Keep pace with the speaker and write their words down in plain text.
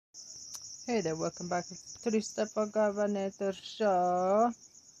Hey there, welcome back to Three Step Governor Show.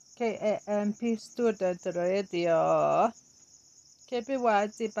 KAMP Student Radio.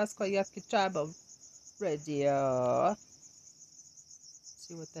 KPYT Paskoyaki Tribal Radio.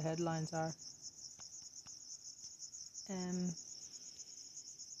 See what the headlines are.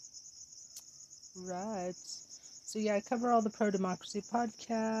 Right. So yeah, I cover all the pro-democracy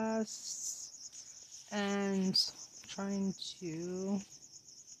podcasts and trying to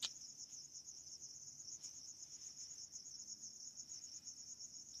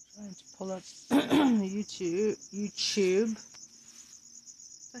pull up YouTube.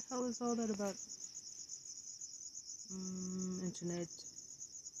 What the hell is all that about? Internet.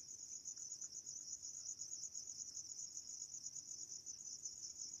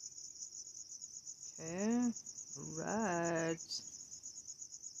 Okay, right.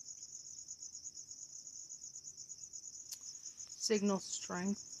 Signal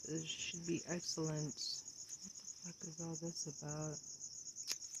strength should be excellent. What the fuck is all this about?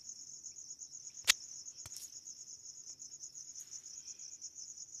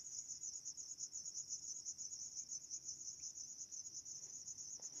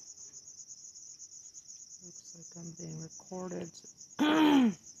 Looks like I'm being recorded.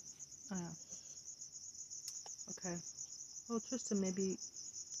 Oh, yeah. Okay. Well, Tristan, maybe.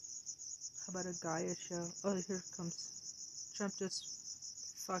 How about a Gaia show? Oh, here it comes. Trump just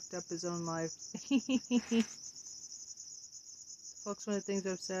fucked up his own life. Folks, one of the things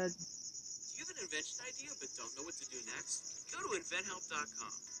I've said. Do you have an invention idea but don't know what to do next? Go to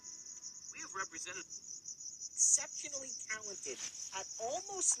inventhelp.com. We have represented exceptionally talented at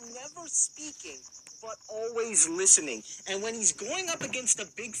almost never speaking, but always listening. And when he's going up against a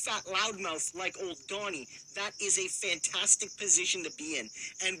big fat loudmouth like old Donnie, that is a fantastic position to be in.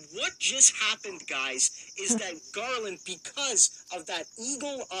 And what just happened, guys, is that Garland, because of that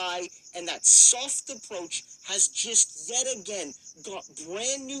eagle eye and that soft approach, has just yet again got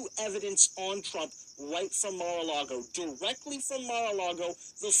brand new evidence on Trump right from Mar-a-Lago, directly from Mar-a-Lago,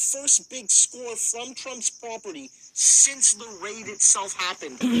 the first big score from Trump's property since the raid itself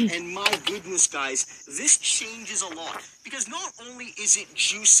happened. And my goodness, guys, this changes a lot, because not only is it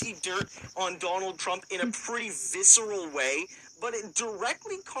juicy dirt on Donald Trump in a pretty visceral way, but it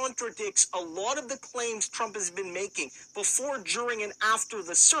directly contradicts a lot of the claims Trump has been making before, during, and after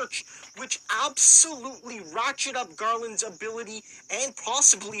the search, which absolutely ratchet up Garland's ability and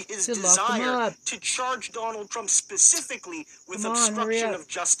possibly his desire to charge Donald Trump specifically with obstruction of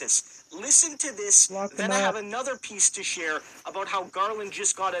justice. Listen to this, then I have another piece to share about how Garland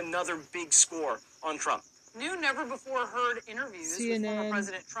just got another big score on Trump. New never-before-heard interviews with former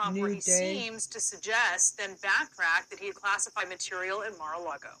President Trump where he seems to suggest, then backtrack, that he had classified material at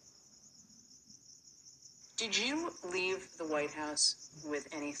Mar-a-Lago. Did you leave the White House with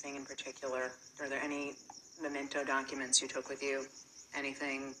anything in particular? Are there any memento documents you took with you?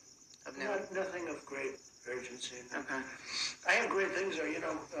 Anything of note? Nothing of great urgency. No. Okay. I have great things,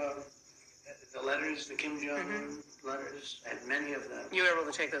 the letters, the Kim Jong-un letters, and many of them. You were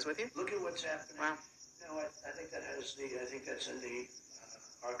able to take those with you? Look at what's happening. Wow. No, I think that's in the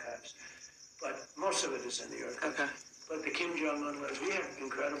archives, but most of it is in the archives. Okay. But the Kim Jong-un letters, we have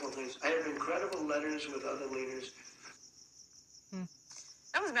incredible things. I have incredible letters with other leaders.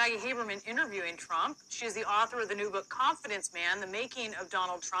 That was Maggie Haberman interviewing Trump. She is the author of the new book, Confidence Man, The Making of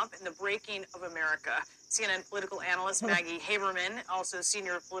Donald Trump and the Breaking of America. CNN political analyst Maggie Haberman, also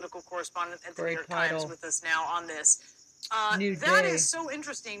senior political correspondent at the New York Times, with us now on this. That is so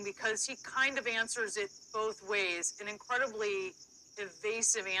interesting because he kind of answers it both ways. An incredibly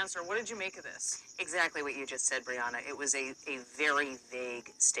evasive answer. What did you make of this? Exactly what you just said, Brianna. It was a very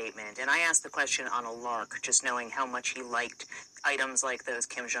vague statement. And I asked the question on a lark, just knowing how much he liked items like those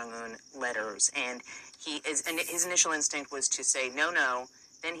Kim Jong-un letters. And his initial instinct was to say, no.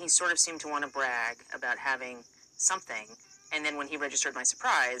 Then he sort of seemed to want to brag about having something. And then when he registered my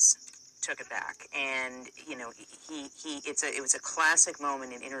surprise, took it back. And, you know, it was a classic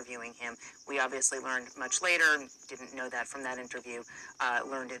moment in interviewing him. We obviously learned much later, didn't know that from that interview,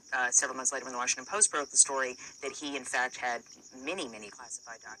 learned it several months later when the Washington Post broke the story, that he in fact had many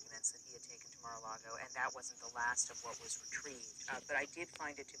classified documents that he had taken to Mar-a-Lago, and that wasn't the last of what was retrieved. But I did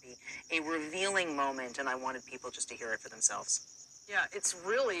find it to be a revealing moment, and I wanted people just to hear it for themselves. Yeah, it's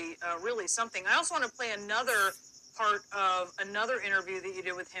really something. I also want to play another part of another interview that you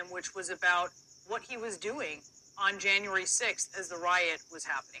did with him, which was about what he was doing on January 6th as the riot was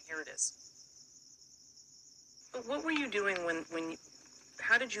happening. Here it is. But what were you doing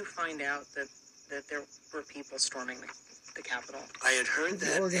how did you find out that there were people storming the Capitol? I had heard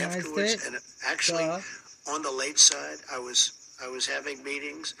that afterwards, and actually, on the late side, I was I was having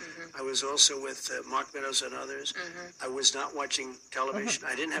meetings. I was also with Mark Meadows and others. I was not watching television.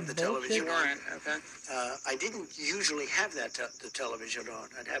 I didn't have the television on. Okay. I didn't usually have the television on.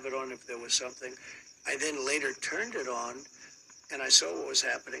 I'd have it on if there was something. I then later turned it on, and I saw what was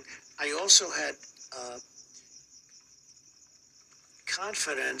happening. I also had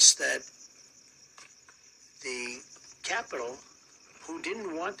confidence that the Capitol, who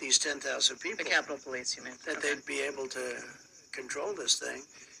didn't want these 10,000 people, The Capitol Police, you mean? that Okay. they'd be able to control this thing.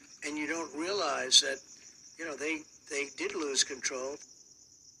 And you don't realize that, they did lose control.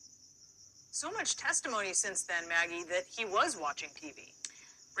 So much testimony since then, Maggie, that he was watching TV.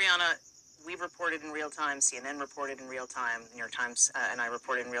 Brianna, we reported in real time, CNN reported in real time, New York Times and I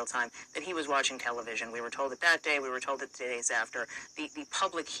reported in real time that he was watching television. We were told it that day. We were told it 2 days after. The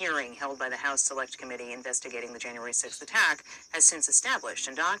public hearing held by the House Select Committee investigating the January 6th attack has since established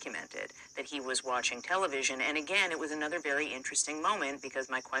and documented that he was watching television. And again, it was another very interesting moment because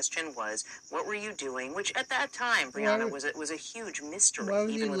my question was, what were you doing? Which at that time, Brianna, was a huge mystery. why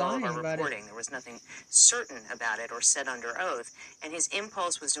was Even he with all of lying our about it? reporting, there was nothing certain about it or said under oath. And his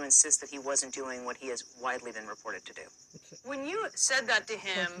impulse was to insist that he wasn't doing what he has widely been reported to do. When you said that to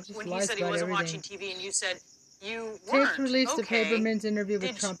him, He just when he lies said he about wasn't everything. watching TV, and you said you weren't, Tapes released the okay. Paperman's interview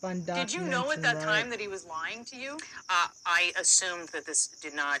with Did- Trump on Did you know at that time that he was lying to you? I assumed that this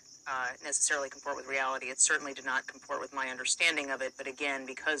did not necessarily comport with reality. It certainly did not comport with my understanding of it. But again,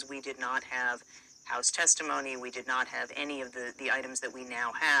 because we did not have House testimony, we did not have any of the items that we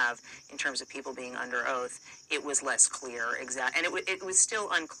now have in terms of people being under oath, it was less clear. And it was still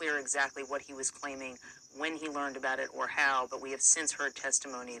unclear exactly what he was claiming when he learned about it or how, but we have since heard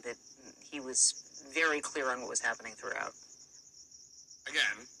testimony that he was very clear on what was happening throughout.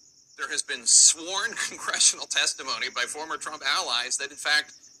 Again, there has been sworn congressional testimony by former Trump allies that, in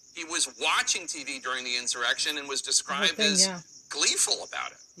fact, he was watching TV during the insurrection and was described thing, as yeah. gleeful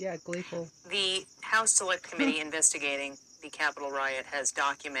about it. Yeah, gleeful. The House Select Committee investigating the Capitol riot has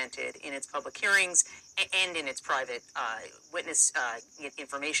documented in its public hearings and in its private witness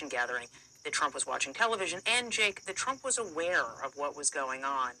information gathering that Trump was watching television. And, Jake, that Trump was aware of what was going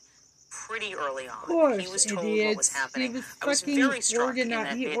on pretty early on. Of course, he was told what idiots. was happening. He was I was fucking very struck in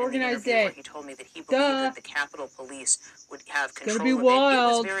that he bit in the organized interview where it. he told me that he believed Duh. that the Capitol Police would have gonna control be of it. It was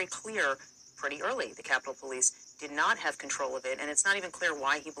wild. very clear pretty early the Capitol Police did not have control of it, and it's not even clear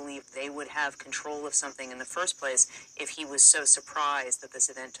why he believed they would have control of something in the first place if he was so surprised that this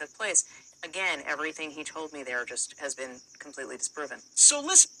event took place. Again, everything he told me there just has been completely disproven. So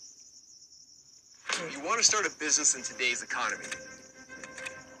listen, you want to start a business in today's economy.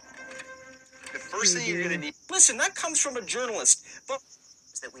 The first thing you're going to need. Listen, that comes from a journalist, but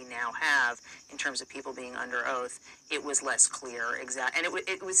That we now have in terms of people being under oath, it was less clear and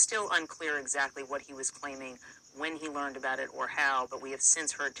it was still unclear exactly what he was claiming when he learned about it or how, but we have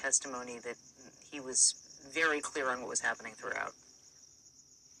since heard testimony that he was very clear on what was happening throughout.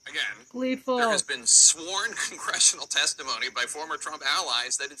 Again, Gleeful. there has been sworn congressional testimony by former Trump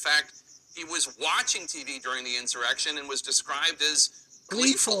allies that, in fact, he was watching TV during the insurrection and was described as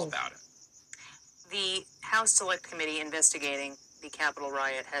gleeful about it. The House Select Committee investigating the Capitol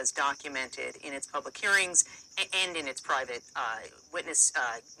riot has documented in its public hearings and in its private witness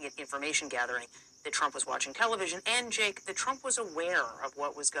information gathering that Trump was watching television. And, Jake, that Trump was aware of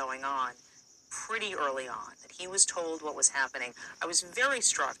what was going on pretty early on, that he was told what was happening. I was very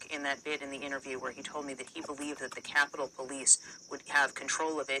struck in that bit in the interview where he told me that he believed that the Capitol Police would have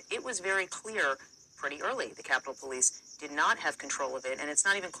control of it. It was very clear pretty early the Capitol Police did not have control of it, and it's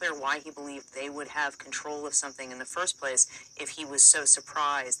not even clear why he believed they would have control of something in the first place if he was so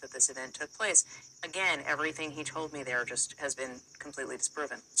surprised that this event took place. Again, everything he told me there just has been completely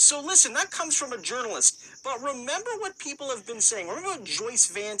disproven. so listen, that comes from a journalist. But remember what people have been saying. Remember what Joyce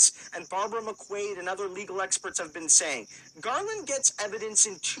Vance and Barbara McQuaid and other legal experts have been saying. Garland gets evidence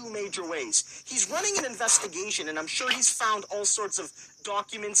in two major ways. He's running an investigation, and I'm sure he's found all sorts of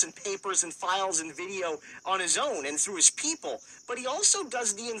documents and papers and files and video on his own and through his people. But he also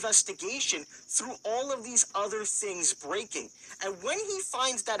does the investigation through all of these other things breaking. And when he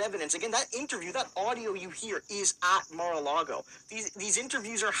finds that evidence, again, that interview, that audio you hear is at Mar-a-Lago. These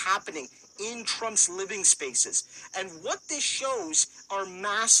interviews are happening in Trump's living spaces. And what this shows are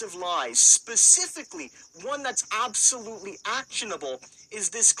massive lies. Specifically, one that's absolutely actionable is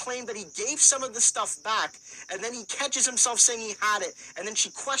this claim that he gave some of the stuff back, and then he catches himself saying he had it, and then she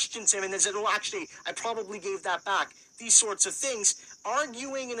questions him and then said, oh, actually, I probably gave that back. These sorts of things,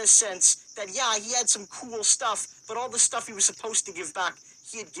 arguing in a sense that, yeah, he had some cool stuff, but all the stuff he was supposed to give back,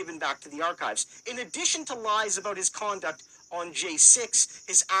 he had given back to the archives. In addition to lies about his conduct on J6,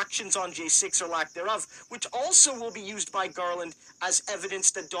 his actions on J6 or lack thereof, which also will be used by Garland as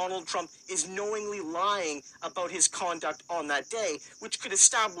evidence that Donald Trump is knowingly lying about his conduct on that day, which could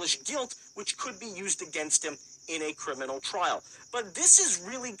establish guilt, which could be used against him in a criminal trial. But this is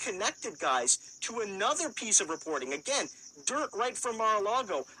really connected, guys, to another piece of reporting. Again, dirt right from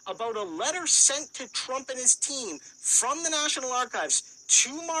Mar-a-Lago about a letter sent to Trump and his team from the National Archives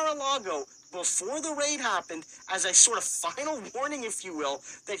to Mar-a-Lago before the raid happened, as a sort of final warning, if you will,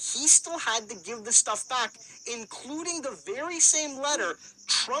 that he still had to give the stuff back, including the very same letter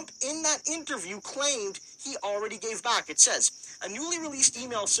Trump in that interview claimed he already gave back. It says, a newly released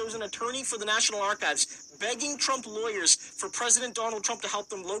email shows an attorney for the National Archives begging Trump lawyers for President Donald Trump to help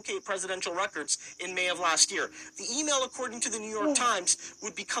them locate presidential records in May of last year. The email, according to the New York Times,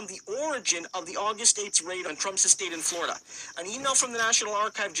 would become the origin of the August 8th raid on Trump's estate in Florida. An email from the National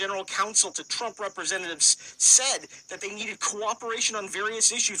Archive General Counsel to Trump representatives said that they needed cooperation on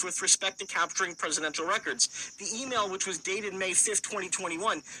various issues with respect to capturing presidential records. The email, which was dated May 5th,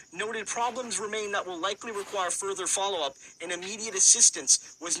 2021, noted problems remain that will likely require further follow-up and immediate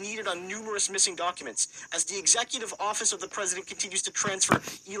assistance was needed on numerous missing documents. As the executive office of the president continues to transfer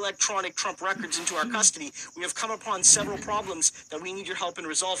electronic Trump records into our custody, we have come upon several problems that we need your help in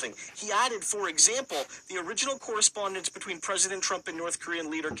resolving. He added, for example, the original correspondence between President Trump and North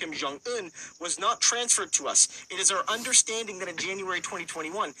Korean leader Kim Jong-un was not transferred to us. It is our understanding that in January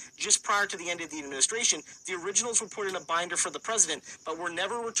 2021, just prior to the end of the administration, the originals were put in a binder for the president, but were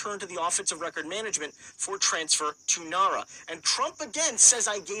never returned to the Office of Record Management for transfer to NARA. And Trump again says,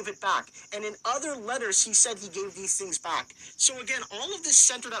 I gave it back. And in other letters, he said he gave these things back. So again, all of this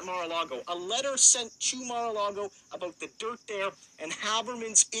centered at Mar-a-Lago. A letter sent to Mar-a-Lago about the dirt there, and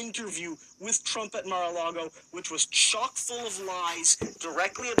Haberman's interview with Trump at Mar-a-Lago, which was chock full of lies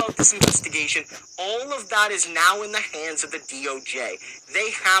directly about this investigation. All of that is now in the hands of the DOJ.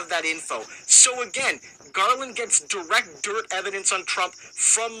 They have that info. So again, Garland gets direct dirt evidence on Trump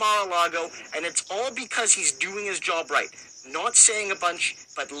from Mar-a-Lago, and it's all because he's doing his job right. Not saying a bunch,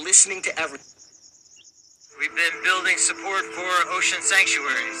 but listening to everything. We've been building support for ocean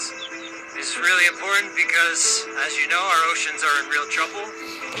sanctuaries. This is really important because, as you know, our oceans are in real trouble,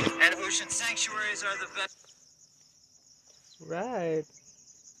 and ocean sanctuaries are the best. Right.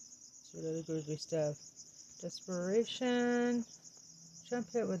 So that groovy stuff. Desperation. Trump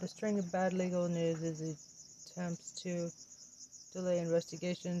hit with a string of bad legal news as he attempts to delay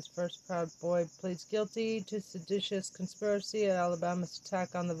investigations. First Proud Boy pleads guilty to seditious conspiracy. Alabama's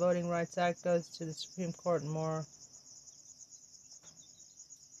attack on the Voting Rights Act goes to the Supreme Court and more.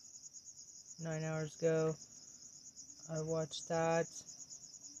 9 hours ago, I watched that.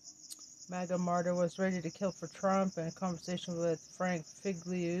 MAGA martyr was ready to kill for Trump in a conversation with Frank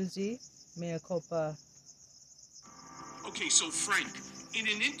Figliuzzi. Mea culpa. Okay, so Frank, in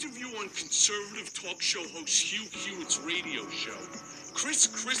an interview on conservative talk show host Hugh Hewitt's radio show, Chris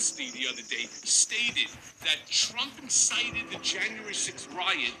Christie the other day stated that Trump incited the January 6th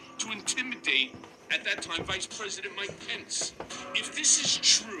riot to intimidate, at that time, Vice President Mike Pence. If this is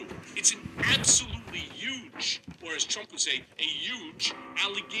true, it's an absolutely huge, or as Trump would say, a huge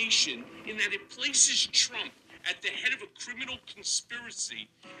allegation in that it places Trump at the head of a criminal conspiracy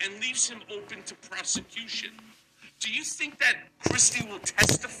and leaves him open to prosecution. Do you think that Christie will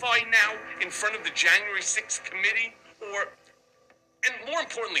testify now in front of the January 6th committee? Or, and more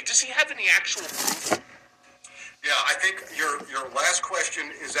importantly, does he have any actual proof? Yeah, I think your last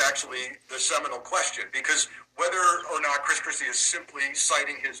question is actually the seminal question, because whether or not Chris Christie is simply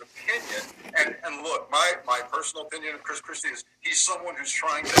citing his opinion, and look, my personal opinion of Chris Christie is he's someone who's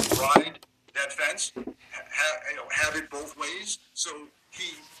trying to ride that fence, have it both ways. So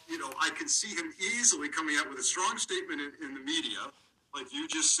he, I can see him easily coming out with a strong statement in the media, like you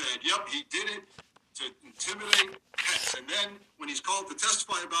just said, yep, he did it to intimidate Pence. And then when he's called to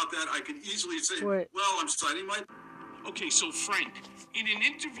testify about that, I can easily say, well, I'm citing my... Okay, so Frank, in an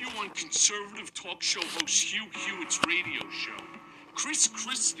interview on conservative talk show host Hugh Hewitt's radio show, Chris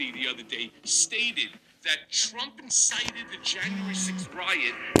Christie the other day stated that Trump incited the January 6th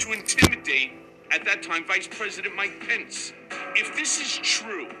riot to intimidate, at that time, Vice President Mike Pence. If this is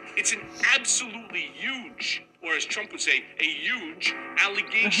true, it's an absolutely huge, or as Trump would say, a huge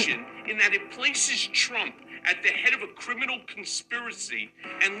allegation in that it places Trump at the head of a criminal conspiracy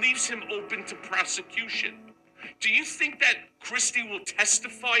and leaves him open to prosecution. Do you think that Christie will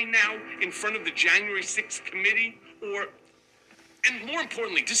testify now in front of the January 6th committee? Or, and more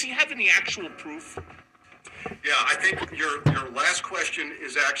importantly, does he have any actual proof? Yeah, I think your last question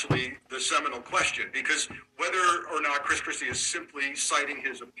is actually the seminal question, because whether or not Chris Christie is simply citing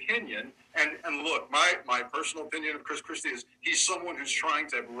his opinion, and look, my personal opinion of Chris Christie is he's someone who's trying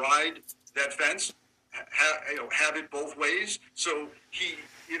to ride that fence, have it both ways. So he,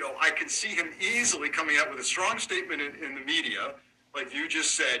 I can see him easily coming out with a strong statement in the media, like you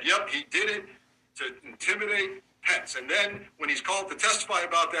just said. Yep, he did it to intimidate Pence. And then when he's called to testify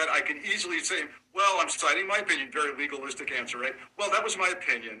about that, I can easily say, well, I'm citing my opinion. Very legalistic answer, right? Well, that was my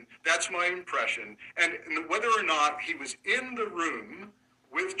opinion. That's my impression. And whether or not he was in the room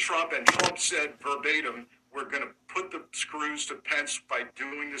with Trump and Trump said verbatim, we're going to put the screws to Pence by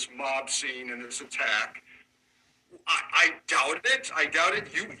doing this mob scene and this attack, I doubt it. I doubt it.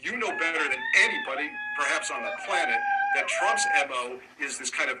 You know better than anybody, perhaps on the planet, that Trump's MO is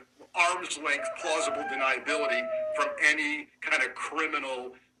this kind of arm's length plausible deniability from any kind of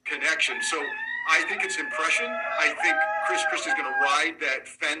criminal connection. So I think it's impression. I think Chris Christie's going to ride that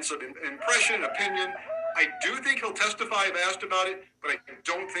fence of impression, opinion. I do think he'll testify if asked about it, but I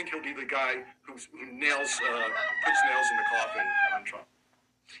don't think he'll be the guy who puts nails in the coffin on Trump.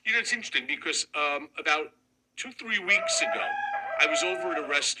 It's interesting because about 2-3 weeks ago, I was over at a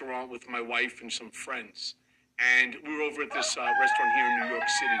restaurant with my wife and some friends. And we were over at this restaurant here in New York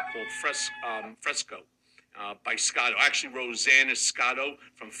City called Fresco by Scotto. Actually, Rosanna Scotto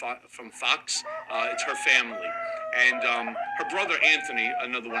from Fox. It's her family. And her brother, Anthony,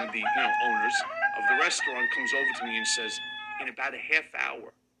 another one of the owners of the restaurant, comes over to me and says, in about a half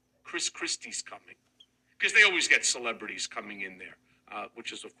hour, Chris Christie's coming. Because they always get celebrities coming in there,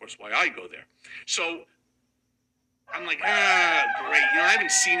 which is, of course, why I go there. So I'm like, great. I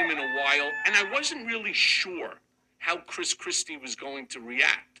haven't seen him in a while. And I wasn't really sure how Chris Christie was going to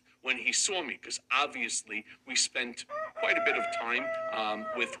react when he saw me, because obviously we spent quite a bit of time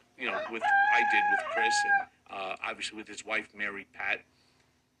with Chris and obviously with his wife, Mary Pat.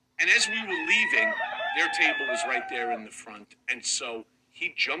 And as we were leaving, their table was right there in the front. And so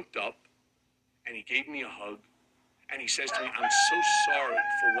he jumped up and he gave me a hug. And he says to me, I'm so sorry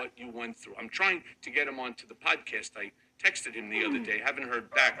for what you went through. I'm trying to get him onto the podcast. I texted him the other day, haven't heard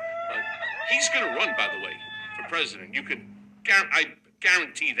back. But he's going to run, by the way, for president. I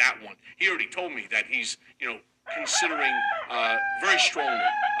guarantee that one. He already told me that he's, considering very strongly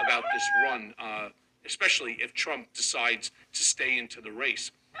about this run, especially if Trump decides to stay into the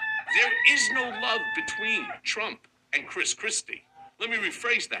race. There is no love between Trump and Chris Christie. Let me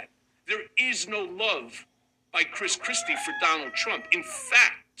rephrase that. There is no love by Chris Christie for Donald Trump. In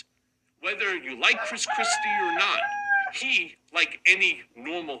fact, whether you like Chris Christie or not, he, like any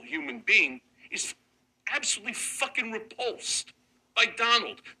normal human being, is absolutely fucking repulsed by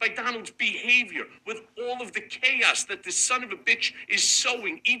Donald's behavior, with all of the chaos that this son of a bitch is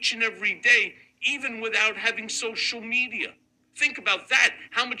sowing each and every day, even without having social media. Think about that,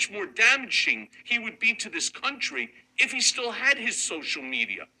 how much more damaging he would be to this country if he still had his social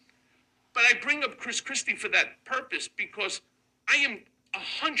media. But I bring up Chris Christie for that purpose because I am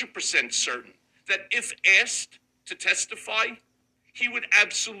 100% certain that if asked to testify, he would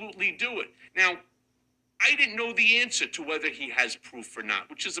absolutely do it. Now, I didn't know the answer to whether he has proof or not,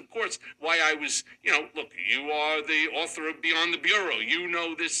 which is, of course, why I was, look, you are the author of Beyond the Bureau. You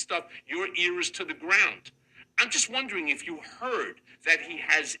know this stuff. Your ear is to the ground. I'm just wondering if you heard that he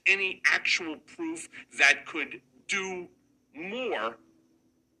has any actual proof that could do more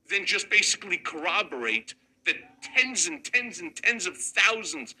than just basically corroborate the tens and tens and tens of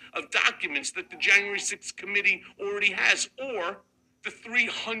thousands of documents that the January 6th committee already has, or the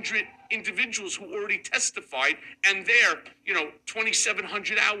 300 individuals who already testified and their,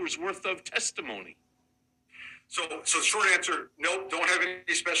 2,700 hours worth of testimony. So the short answer, nope, don't have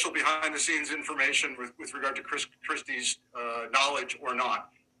any special behind-the-scenes information with regard to Chris Christie's knowledge or not.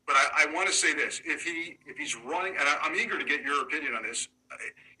 But I want to say this: if he's running, and I'm eager to get your opinion on this.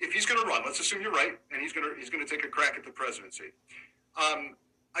 If he's going to run, let's assume you're right, and he's going to take a crack at the presidency.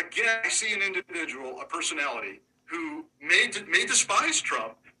 Again, I see an individual, a personality, who may despise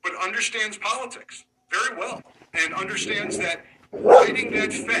Trump, but understands politics very well, and understands that riding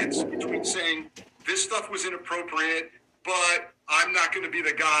that fence between saying this stuff was inappropriate, but I'm not going to be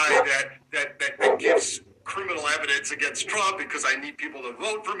the guy that gives criminal evidence against Trump because I need people to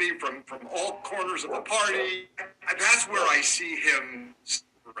vote for me from all corners of the party. And that's where I see him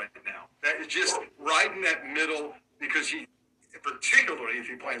right now. That is just riding that middle, because he, particularly if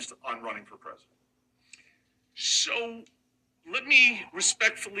he plans on running for president. So let me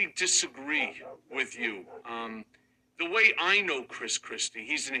respectfully disagree with you. The way I know Chris Christie,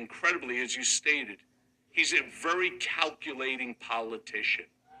 he's an incredibly, as you stated, he's a very calculating politician.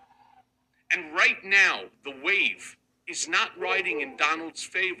 And right now, the wave is not riding in Donald's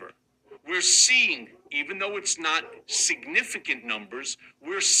favor. We're seeing, even though it's not significant numbers,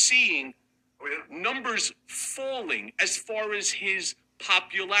 we're seeing numbers falling as far as his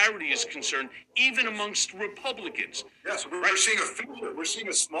popularity is concerned, even amongst Republicans. Yes, we're seeing a fissure. We're seeing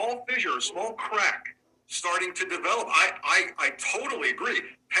a small fissure, a small crack starting to develop. I totally agree.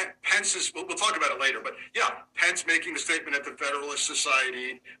 Pence is, we'll talk about it later, but yeah, Pence making a statement at the Federalist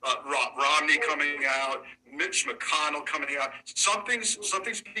Society, Romney coming out, Mitch McConnell coming out. Something's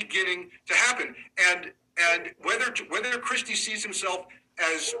beginning to happen, and whether Christie sees himself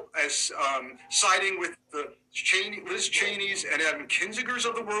as siding with the Liz Cheney's and Adam Kinzingers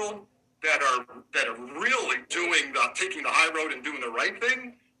of the world that are really taking the high road and doing the right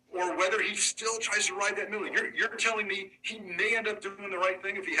thing, or whether he still tries to ride that middle. You're telling me he may end up doing the right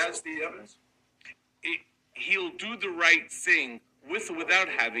thing if he has the evidence? He'll do the right thing with or without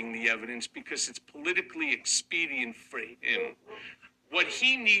having the evidence because it's politically expedient for him. What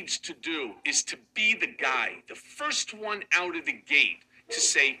he needs to do is to be the guy, the first one out of the gate, to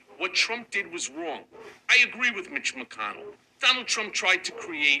say what Trump did was wrong. I agree with Mitch McConnell. Donald Trump tried to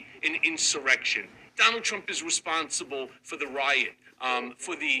create an insurrection. Donald Trump is responsible for the riot,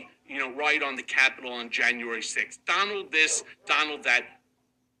 for the riot on the Capitol on January 6th. Donald this, Donald that.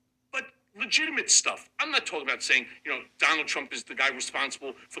 But legitimate stuff. I'm not talking about saying, Donald Trump is the guy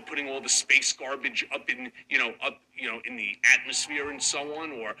responsible for putting all the space garbage up in the atmosphere and so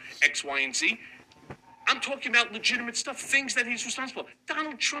on, or X, Y, and Z. I'm talking about legitimate stuff, things that he's responsible for.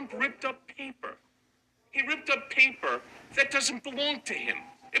 Donald Trump ripped up paper. He ripped up paper that doesn't belong to him.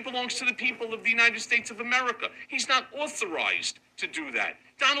 It belongs to the people of the United States of America. He's not authorized to do that.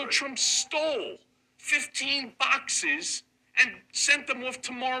 Donald Trump stole 15 boxes and sent them off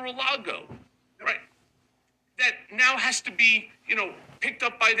to Mar-a-Lago, right? That now has to be, picked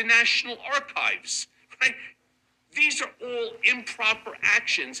up by the National Archives, right? These are all improper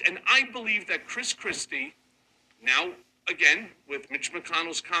actions, and I believe that Chris Christie, now, again, with Mitch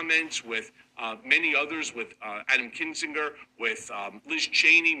McConnell's comments, with many others, with Adam Kinzinger, with Liz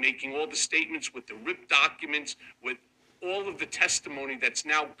Cheney making all the statements, with the ripped documents, with all of the testimony that's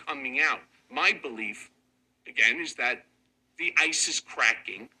now coming out, my belief, again, is that the ice is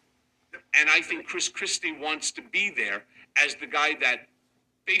cracking, and I think Chris Christie wants to be there as the guy that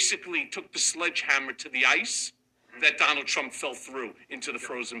basically took the sledgehammer to the ice that Donald Trump fell through into the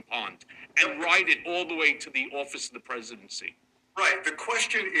frozen pond and ride it all the way to the office of the presidency. Right. The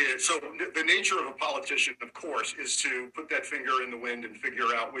question is, so the nature of a politician, of course, is to put that finger in the wind and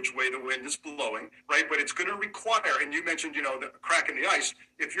figure out which way the wind is blowing, right? But it's going to require, and you mentioned, the crack in the ice.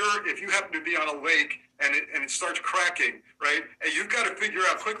 If you happen to be on a lake and it starts cracking, right, and you've got to figure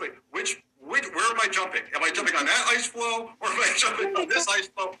out quickly where am I jumping? Am I jumping on that ice flow, or am I jumping on this ice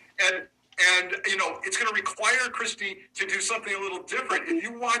flow? And it's going to require Christie to do something a little different. If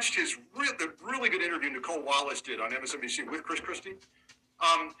you watched the really good interview Nicole Wallace did on MSNBC with Chris Christie,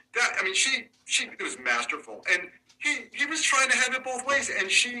 she was masterful, and he was trying to have it both ways, and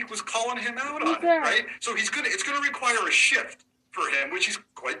she was calling him out on it, right? So it's going to require a shift for him, which he's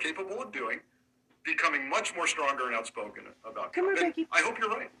quite capable of doing, becoming much more stronger and outspoken about Trump. And I hope you're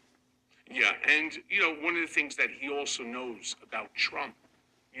right. Yeah, and one of the things that he also knows about Trump,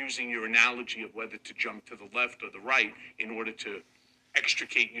 using your analogy of whether to jump to the left or the right in order to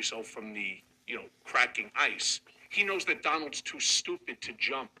extricate yourself from the, cracking ice. He knows that Donald's too stupid to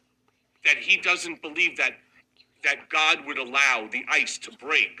jump, that he doesn't believe that God would allow the ice to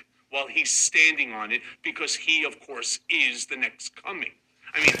break while he's standing on it, because he, of course, is the next coming.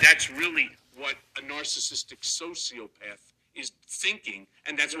 I mean, that's really what a narcissistic sociopath is thinking,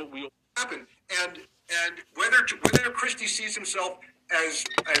 and that's what we all happen. And whether Christie sees himself as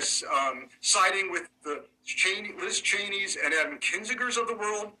siding with the Liz Cheney's and Adam Kinzingers of the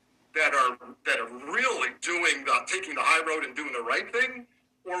world that are really taking the high road and doing the right thing,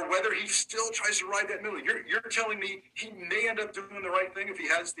 or whether he still tries to ride that middle. You're telling me he may end up doing the right thing if he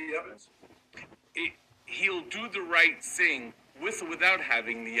has the evidence? He'll do the right thing with or without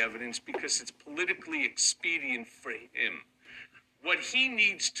having the evidence because it's politically expedient for him. What he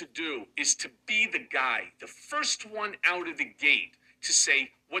needs to do is to be the guy, the first one out of the gate, to say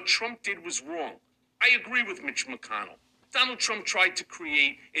what Trump did was wrong. I agree with Mitch McConnell. Donald Trump tried to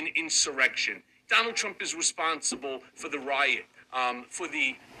create an insurrection. Donald Trump is responsible for the riot, for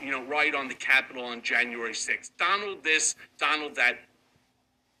the riot on the Capitol on January 6th. Donald this, Donald that.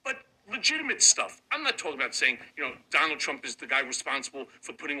 But legitimate stuff. I'm not talking about saying, Donald Trump is the guy responsible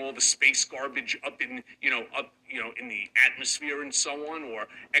for putting all the space garbage up in the atmosphere and so on, or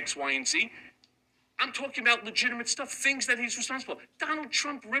X, Y, and Z. I'm talking about legitimate stuff, things that he's responsible for. Donald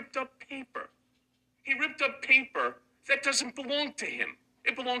Trump ripped up paper. He ripped up paper that doesn't belong to him.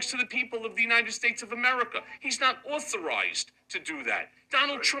 It belongs to the people of the United States of America. He's not authorized to do that.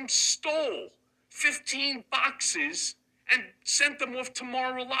 Donald Trump stole 15 boxes and sent them off to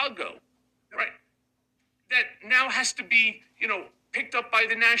Mar-a-Lago, right? That now has to be, picked up by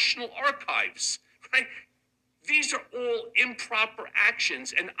the National Archives, right? These are all improper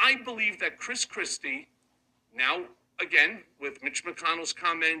actions, and I believe that Chris Christie, now again with Mitch McConnell's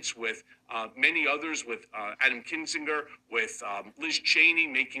comments, with many others, with Adam Kinzinger, with Liz Cheney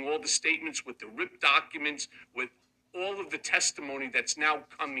making all the statements, with the ripped documents, with all of the testimony that's now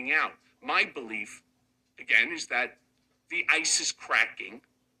coming out, my belief, again, is that the ice is cracking,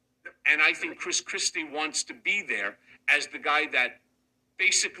 and I think Chris Christie wants to be there as the guy that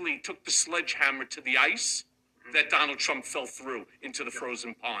basically took the sledgehammer to the ice that Donald Trump fell through into the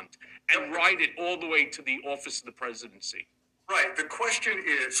frozen pond and ride it all the way to the office of the presidency. Right. The question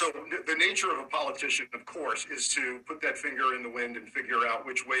is, so the nature of a politician, of course, is to put that finger in the wind and figure out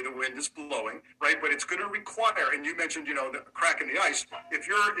which way the wind is blowing, right? But it's going to require, and you mentioned, the crack in the ice. If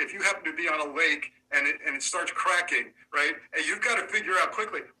you happen to be on a lake and it starts cracking, right, and you've got to figure out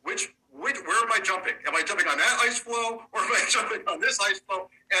quickly where am I jumping? Am I jumping on that ice flow, or am I jumping on this ice flow?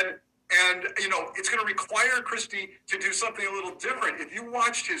 And it's going to require Christie to do something a little different. If you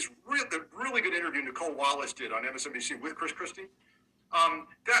watched the really good interview Nicole Wallace did on MSNBC with Chris Christie,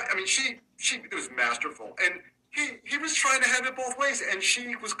 it was masterful. And he was trying to have it both ways, and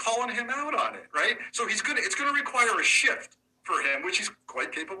she was calling him out on it, right? So it's going to require a shift for him, which he's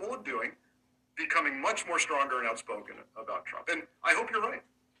quite capable of doing, becoming much more stronger and outspoken about Trump. And I hope you're right.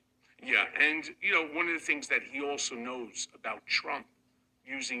 Yeah, and, one of the things that he also knows about Trump,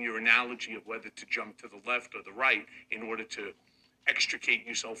 using your analogy of whether to jump to the left or the right in order to extricate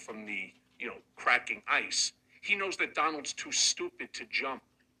yourself from the, cracking ice. He knows that Donald's too stupid to jump,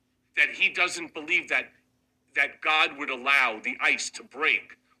 that he doesn't believe that God would allow the ice to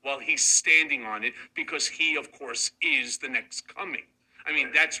break while he's standing on it, because he, of course, is the next coming. I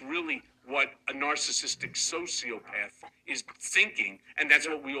mean, that's really what a narcissistic sociopath is thinking, and that's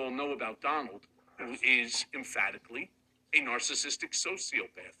what we all know about Donald, who is emphatically a narcissistic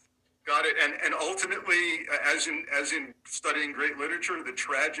sociopath. Got it. And ultimately, as in studying great literature, the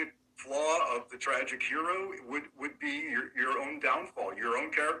tragic flaw of the tragic hero would be your own downfall. Your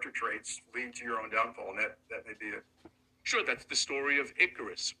own character traits lead to your own downfall, and that may be it. Sure, that's the story of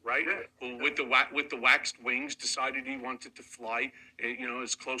Icarus, right? Yeah. Who, with the waxed wings, decided he wanted to fly,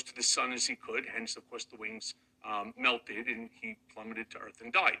 as close to the sun as he could. Hence, of course, the wings melted, and he plummeted to Earth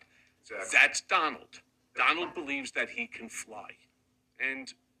and died. Exactly. That's Donald. Donald believes that he can fly,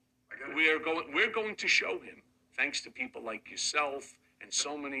 and we're going to show him, thanks to people like yourself and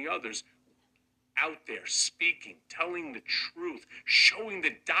so many others out there speaking, telling the truth, showing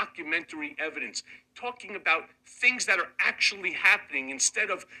the documentary evidence, talking about things that are actually happening instead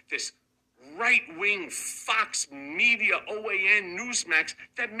of this right-wing Fox Media, OAN, Newsmax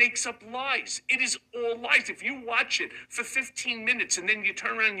that makes up lies. It is all lies. If you watch it for 15 minutes and then you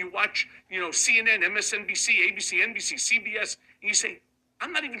turn around and you watch, CNN, MSNBC, ABC, NBC, CBS, and you say,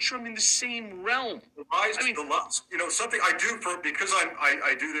 I'm not even sure I'm in the same realm. Something I do because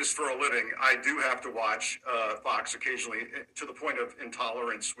I do this for a living. I do have to watch Fox occasionally to the point of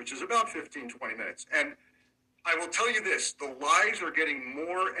intolerance, which is about 15, 20 minutes. And I will tell you this, the lies are getting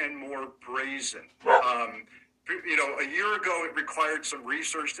more and more brazen. A year ago, it required some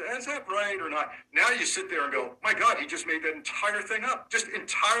research to, is that right or not? Now you sit there and go, my God, he just made that entire thing up. Just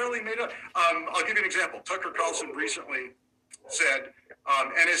entirely made up. I'll give you an example. Tucker Carlson recently said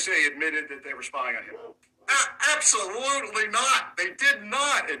NSA admitted that they were spying on him. Absolutely not. They did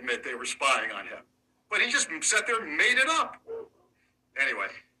not admit they were spying on him. But he just sat there and made it up. Anyway.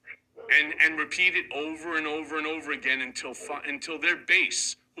 And repeat it over and over and over again until their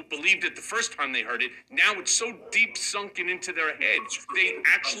base, who believed it the first time they heard it, now it's so deep sunken into their heads. They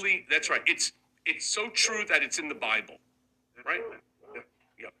actually, that's right. It's so true that it's in the Bible, right?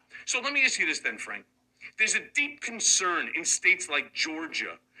 Yep. So let me ask you this then, Frank. There's a deep concern in states like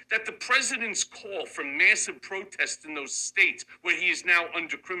Georgia that the president's call for massive protests in those states where he is now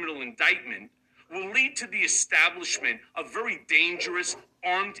under criminal indictment will lead to the establishment of very dangerous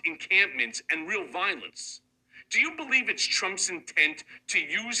armed encampments and real violence. Do you believe it's Trump's intent to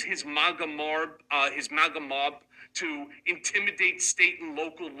use his MAGA mob to intimidate state and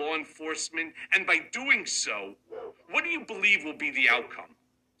local law enforcement? And by doing so, what do you believe will be the outcome?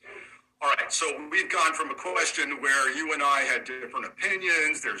 All right, so we've gone from a question where you and I had different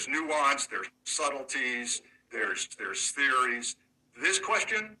opinions, there's nuance, there's subtleties, there's theories. This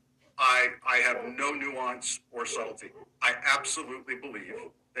question, I have no nuance or subtlety. I absolutely believe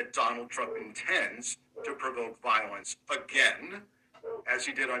that Donald Trump intends to provoke violence again, as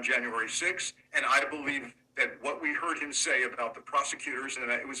he did on January 6th. And I believe that what we heard him say about the prosecutors, and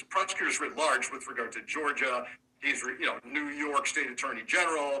it was prosecutors writ large with regard to Georgia, he's, New York State Attorney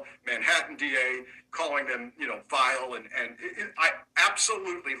General, Manhattan DA, calling them, vile. I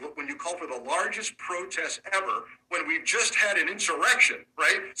absolutely, when you call for the largest protest ever, when we've just had an insurrection,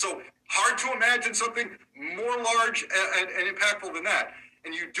 right? So hard to imagine something more large and impactful than that.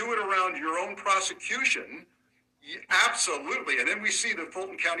 And you do it around your own prosecution, absolutely. And then we see the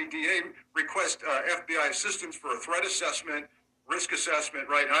Fulton County DA request FBI assistance for a threat assessment, risk assessment,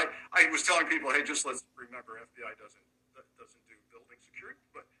 right? And I was telling people, hey, just let's remember, FBI doesn't do building security,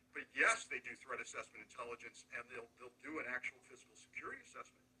 but yes, they do threat assessment intelligence, and they'll do an actual physical security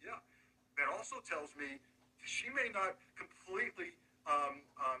assessment. Yeah, that also tells me she may not completely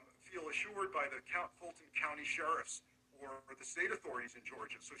feel assured by the Fulton County sheriffs or the state authorities in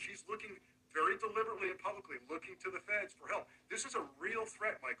Georgia. So she's looking very deliberately and publicly, looking to the feds for help. This is a real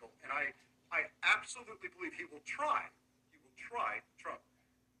threat, Michael, and I absolutely believe he will try, Trump.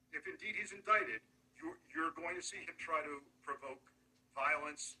 If indeed he's indicted, you're going to see him try to provoke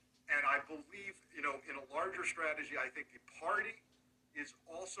violence. And I believe, in a larger strategy, I think the party is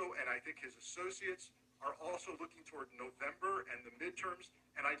also, and I think his associates are also looking toward November and the midterms.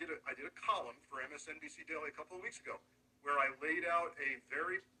 And I did a column for MSNBC Daily a couple of weeks ago where I laid out a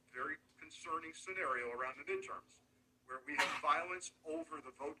very, very concerning scenario around the midterms, where we have violence over the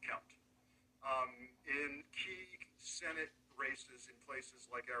vote count in key Senate races in places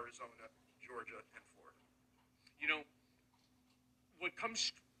like Arizona, Georgia, and Florida. What comes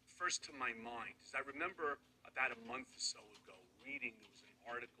first to my mind is I remember about a month or so ago reading, there was an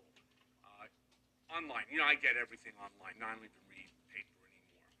article online. I get everything online. I don't even read paper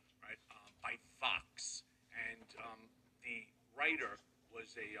anymore, right? By Vox. And the writer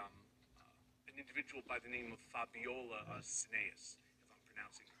was an individual by the name of Fabiola Cineas, if I'm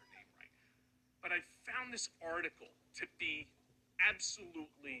pronouncing her name right. But I found this article to be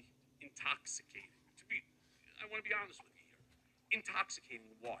absolutely intoxicating. I want to be honest with you here.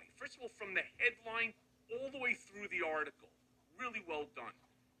 Intoxicating. Why? First of all, from the headline all the way through the article, really well done.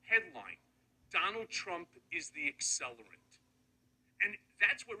 Headline: Donald Trump is the accelerant. And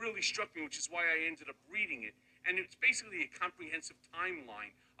that's what really struck me, which is why I ended up reading it. And it's basically a comprehensive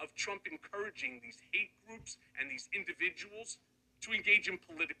timeline of Trump encouraging these hate groups and these individuals to engage in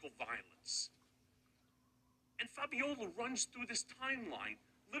political violence. And Fabiola runs through this timeline,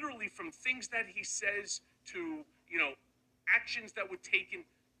 literally from things that he says to, actions that were taken,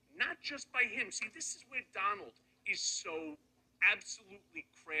 not just by him. See, this is where Donald is so absolutely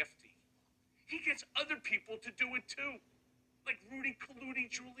crafty. He gets other people to do it too. Like Rudy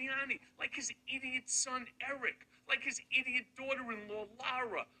Giuliani, like his idiot son Eric, like his idiot daughter-in-law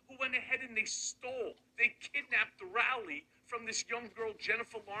Lara, who went ahead and they kidnapped the rally from this young girl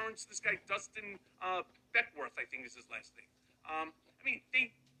Jennifer Lawrence, this guy Dustin Beckworth, I think is his last name.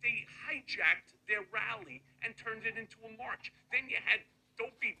 They hijacked their rally and turned it into a march. Then you had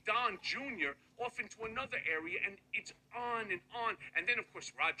Dopey Don Jr. off into another area, and it's on and on. And then, of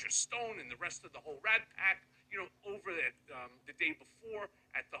course, Roger Stone and the rest of the whole Rat Pack, over at the day before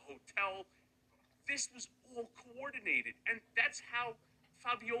at the hotel. This was all coordinated, and that's how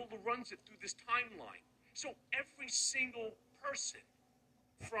Fabiola runs it through this timeline. So every single person,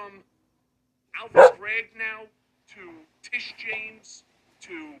 from Alvis Ragnow to Tish James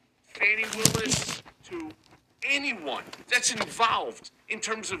to Fannie Willis to anyone that's involved in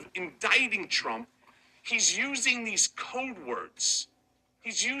terms of indicting Trump, he's using these code words.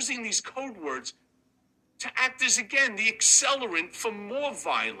 He's using these code words to act as, again, the accelerant for more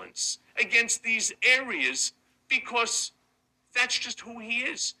violence against these areas, because that's just who he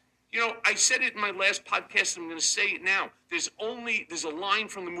is. I said it in my last podcast, and I'm going to say it now. There's a line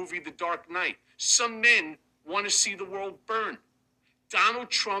from the movie The Dark Knight. Some men want to see the world burn. Donald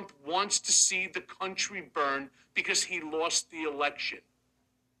Trump wants to see the country burn because he lost the election.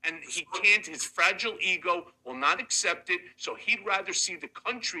 And he can't, his fragile ego will not accept it, so he'd rather see the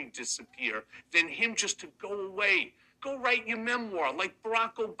country disappear than him just to go away. Go write your memoir like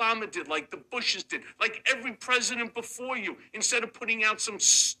Barack Obama did, like the Bushes did, like every president before you, instead of putting out some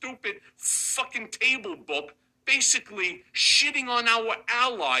stupid fucking table book, basically shitting on our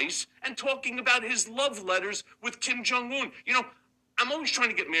allies and talking about his love letters with Kim Jong-un. I'm always trying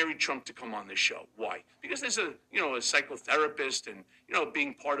to get Mary Trump to come on this show. Why? Because there's a psychotherapist and,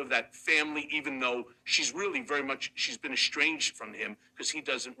 being part of that family, even though she's really she's been estranged from him because he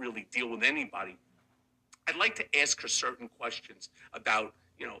doesn't really deal with anybody. I'd like to ask her certain questions about,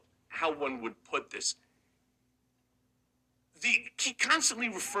 how one would put this. He constantly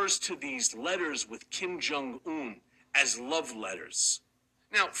refers to these letters with Kim Jong-un as love letters.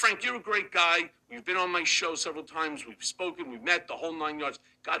 Now, Frank, you're a great guy. You've been on my show several times. We've spoken. We've met the whole 9 yards.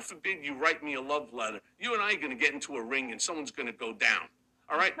 God forbid you write me a love letter. You and I are going to get into a ring and someone's going to go down.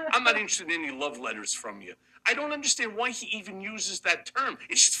 All right? I'm not interested in any love letters from you. I don't understand why he even uses that term.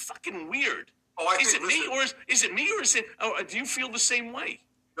 It's just fucking weird. Is it me or is it? Oh, do you feel the same way?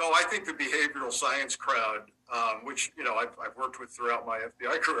 No, I think the behavioral science crowd, which I've worked with throughout my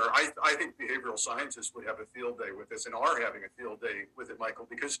FBI career, I think behavioral scientists would have a field day with this and are having a field day with it, Michael,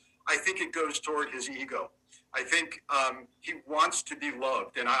 because I think it goes toward his ego. I think he wants to be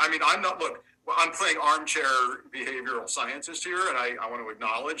loved, and I'm not. Look, I'm playing armchair behavioral scientist here, and I want to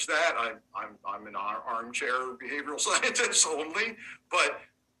acknowledge that I'm an armchair behavioral scientist only, but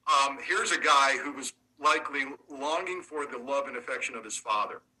here's a guy who was likely longing for the love and affection of his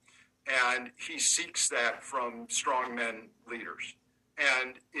father. And he seeks that from strongmen leaders.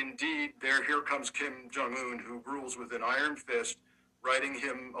 And indeed, here comes Kim Jong-un, who rules with an iron fist, writing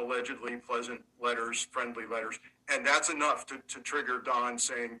him allegedly pleasant letters, friendly letters. And that's enough to trigger Don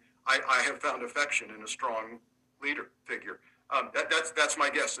saying, I have found affection in a strong leader figure. That's my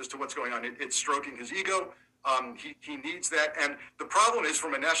guess as to what's going on. It's stroking his ego. He needs that. And the problem is,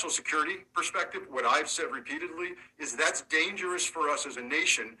 from a national security perspective, what I've said repeatedly is that's dangerous for us as a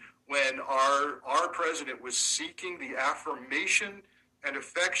nation when our president was seeking the affirmation and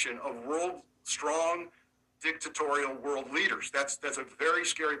affection of strong dictatorial world leaders. That's a very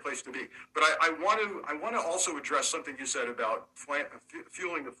scary place to be. But I want to also address something you said about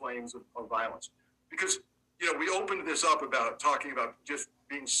fueling the flames of violence. Because, we opened this up about talking about just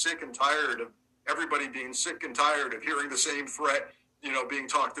being sick and tired of everybody being sick and tired of hearing the same threat, being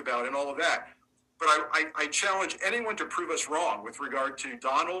talked about and all of that. But I challenge anyone to prove us wrong with regard to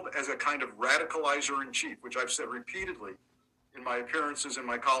Donald as a kind of radicalizer in chief, which I've said repeatedly in my appearances in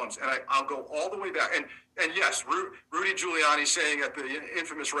my columns. And I'll go all the way back. And yes, Rudy Giuliani saying at the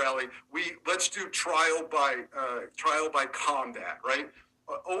infamous rally, let's do trial by combat, right?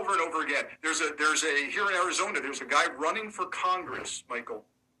 Over and over again. Here in Arizona, there's a guy running for Congress, Michael,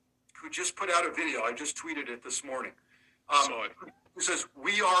 who just put out a video. I just tweeted it this morning. Who says,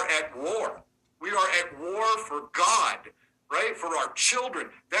 we are at war. We are at war for God, right? For our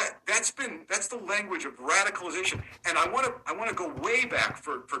children. That's the language of radicalization. And I want to go way back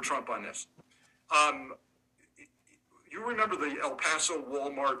for Trump on this. You remember the El Paso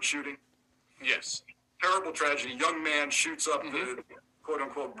Walmart shooting? Yes. Terrible tragedy. Young man shoots up the quote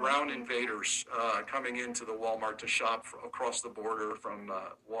unquote brown invaders coming into the Walmart to shop across the border from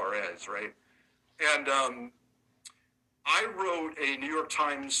Juarez, right? And I wrote a New York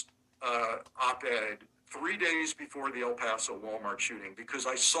Times op-ed 3 days before the El Paso Walmart shooting because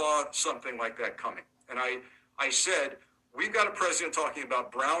I saw something like that coming. And I said, we've got a president talking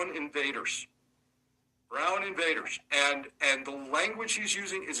about brown invaders. Brown invaders. And the language he's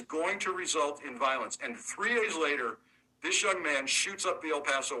using is going to result in violence. And 3 days later, this young man shoots up the El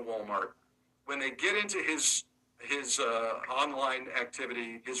Paso Walmart. When they get into his online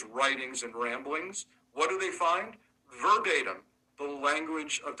activity, his writings and ramblings, what do they find? Verbatim, the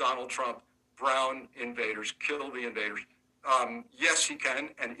language of Donald Trump, brown invaders, kill the invaders. Yes, he can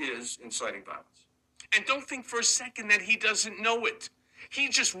and is inciting violence. And don't think for a second that he doesn't know it. He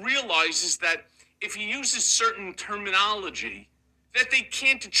just realizes that if he uses certain terminology, that they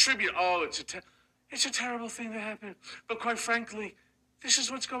can't attribute, it's a terrible thing that happened. But quite frankly, this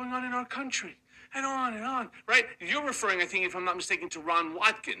is what's going on in our country. And on, right? You're referring, I think, if I'm not mistaken, to Ron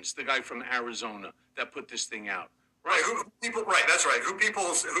Watkins, the guy from Arizona that put this thing out. Right, that's right. Who people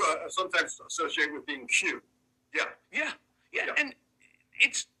sometimes associate with being cute. Yeah. And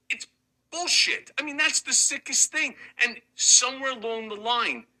it's bullshit. I mean, that's the sickest thing. And somewhere along the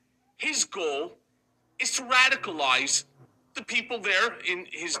line, his goal is to radicalize the people there in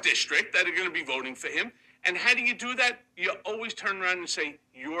his district that are going to be voting for him. And how do you do that? You always turn around and say,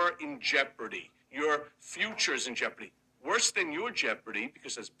 you're in jeopardy. Your future's in jeopardy. Worse than your jeopardy,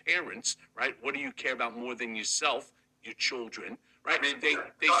 because as parents, right, what do you care about more than yourself? Your children, right? I mean, they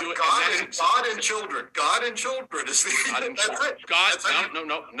God, do it. God and children. God and children is the. God and children.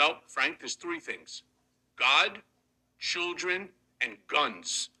 No, Frank. There's three things: God, children, and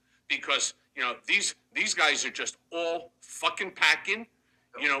guns. Because these guys are just all fucking packing.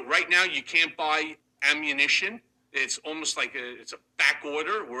 Right now you can't buy ammunition. It's almost like it's a back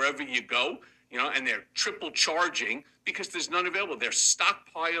order wherever you go. And they're triple charging because there's none available. They're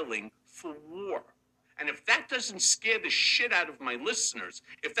stockpiling for war. And if that doesn't scare the shit out of my listeners,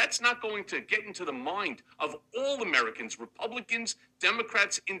 if that's not going to get into the mind of all Americans, Republicans,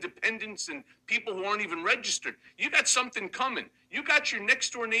 Democrats, independents, and people who aren't even registered, you got something coming. You got your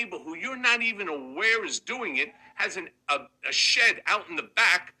next door neighbor who you're not even aware is doing it, has a shed out in the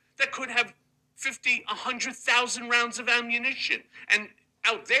back that could have 50, 100,000 rounds of ammunition. And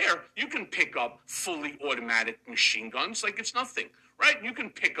out there, you can pick up fully automatic machine guns like it's nothing, right? You can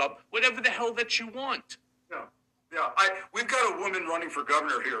pick up whatever the hell that you want. Yeah. We've got a woman running for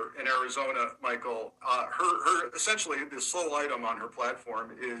governor here in Arizona, Michael. Her essentially, the sole item on her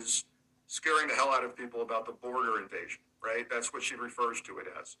platform is scaring the hell out of people about the border invasion, right? That's what she refers to it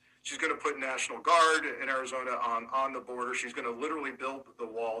as. She's going to put National Guard in Arizona on the border. She's going to literally build the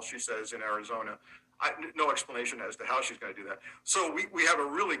wall, she says, in Arizona. No explanation as to how she's going to do that. So we have a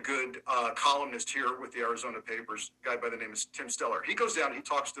really good columnist here with the Arizona papers, a guy by the name of Tim Steller. He goes down, he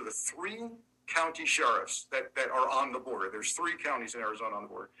talks to the 3 county sheriffs that are on the border. There's 3 counties in Arizona on the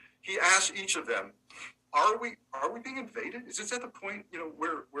border. He asks each of them, are we being invaded? Is this at the point,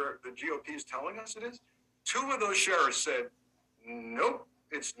 where the GOP is telling us it is? 2 of those sheriffs said, nope,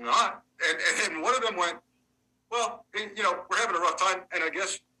 it's not. And one of them went, well, we're having a rough time, and I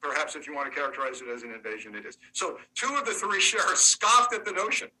guess perhaps if you want to characterize it as an invasion, it is. So 2 of the 3 sheriffs scoffed at the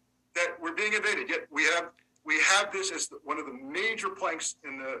notion that we're being invaded. Yet we have this as one of the major planks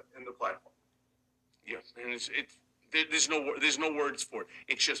in the platform. Yes, and there's no words for it.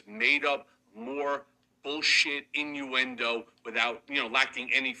 It's just made up more bullshit innuendo without lacking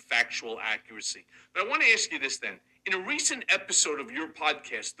any factual accuracy. But I want to ask you this then. In a recent episode of your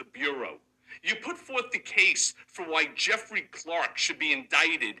podcast, The Bureau, you put forth the case for why Jeffrey Clark should be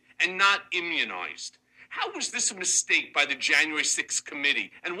indicted and not immunized. How was this a mistake by the January 6th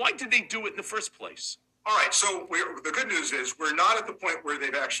committee, and why did they do it in the first place? All right, so the good news is we're not at the point where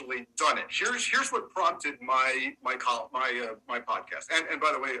they've actually done it. Here's what prompted my podcast, and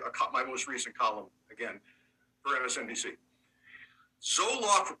by the way, my most recent column again for MSNBC. Zoe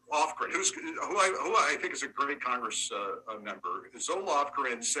Lofgren, who I think is a great Congress member, Zoe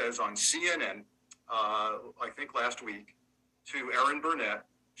Lofgren says on CNN, I think last week, to Erin Burnett,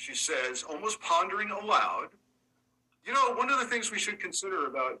 she says, almost pondering aloud, one of the things we should consider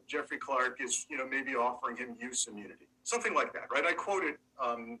about Jeffrey Clark is, maybe offering him use immunity. Something like that, right? I quote it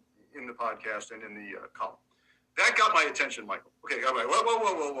in the podcast and in the column. That got my attention, Michael. Okay, all right.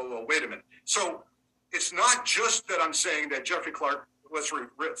 Whoa, wait a minute. So it's not just that I'm saying that Jeffrey Clark, let's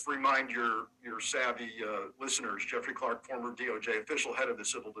remind your savvy listeners, Jeffrey Clark, former DOJ official, head of the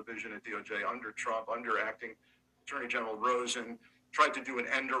civil division at DOJ under Trump, under acting Attorney General Rosen, tried to do an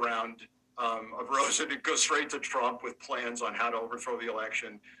end around of Rosen to go straight to Trump with plans on how to overthrow the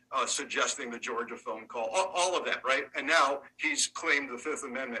election, suggesting the Georgia phone call, all of that, right? And now he's claimed the Fifth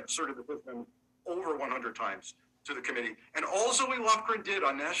Amendment, asserted the Fifth Amendment over 100 times to the committee. And all Zoe Lofgren did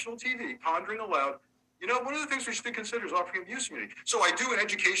on national TV, pondering aloud, one of the things we should consider is offering him use immunity. So I do an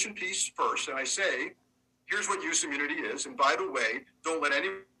education piece first, and I say, here's what use immunity is. And by the way, don't let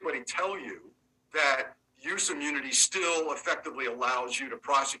anybody tell you that use immunity still effectively allows you to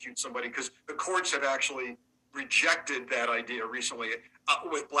prosecute somebody, because the courts have actually rejected that idea recently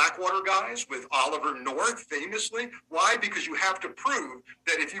with Blackwater guys, with Oliver North famously. Why? Because you have to prove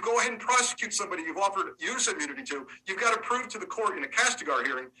that if you go ahead and prosecute somebody you've offered use immunity to, you've got to prove to the court in a Castigar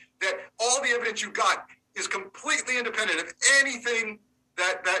hearing that all the evidence you got is completely independent of anything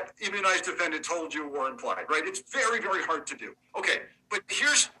that immunized defendant told you or implied, right? It's very, very hard to do. Okay, but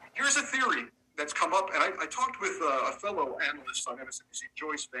here's a theory that's come up, and I talked with a fellow analyst on MSNBC,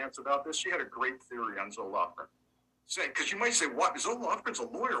 Joyce Vance, about this. She had a great theory on Zoe Lofgren. Because you might say, what? Zoe Lofgren's a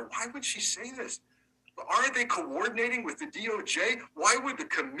lawyer. Why would she say this? Aren't they coordinating with the DOJ? Why would the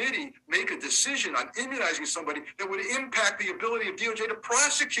committee make a decision on immunizing somebody that would impact the ability of DOJ to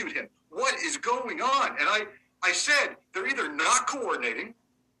prosecute him? What is going on? And I said, they're either not coordinating,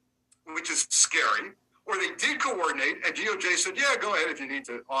 which is scary, or they did coordinate, and DOJ said, yeah, go ahead if you need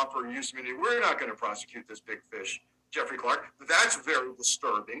to offer use immunity. We're not going to prosecute this big fish, Jeffrey Clark. That's very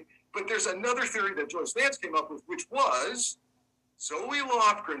disturbing. But there's another theory that Joyce Vance came up with, which was Zoe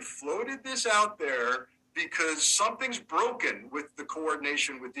Lofgren floated this out there because something's broken with the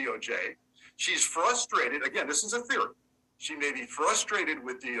coordination with DOJ. She's frustrated. Again, this is a theory. She may be frustrated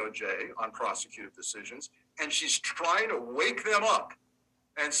with DOJ on prosecutive decisions, and she's trying to wake them up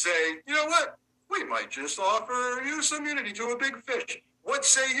and say, you know what? We might just offer use immunity to a big fish. What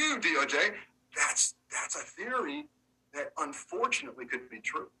say you, DOJ? That's a theory that unfortunately could be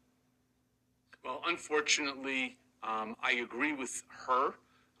true. Well, unfortunately, I agree with her.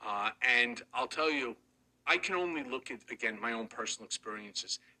 And I'll tell you, I can only look at, again, my own personal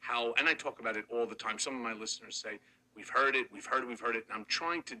experiences, how, and I talk about it all the time. Some of my listeners say, we've heard it, and I'm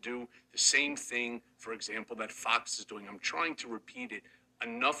trying to do the same thing, for example, that Fox is doing. I'm trying to repeat it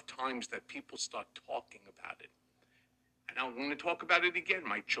enough times that people start talking about it. And I'm going to talk about it again.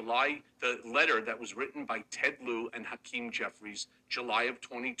 The letter that was written by Ted Lieu and Hakeem Jeffries, July of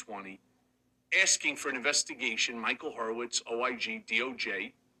 2020, asking for an investigation, Michael Horowitz, OIG,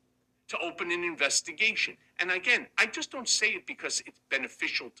 DOJ, to open an investigation. And again, I just don't say it because it's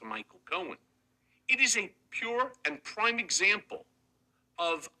beneficial to Michael Cohen. It is a pure and prime example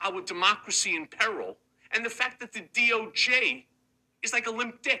of our democracy in peril, and the fact that the DOJ is like a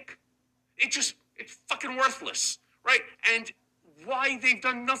limp dick. It's fucking worthless, right? And why they've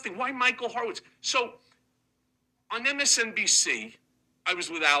done nothing. Why Michael Horowitz? So on MSNBC, I was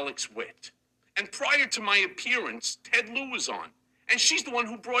with Alex Witt. And prior to my appearance, Ted Lieu was on. And she's the one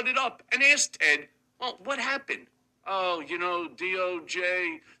who brought it up and asked Ted, well, what happened? Oh,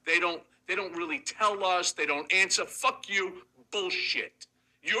 DOJ, they don't really tell us. They don't answer. Fuck you. Bullshit.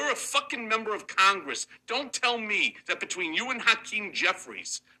 You're a fucking member of Congress. Don't tell me that between you and Hakeem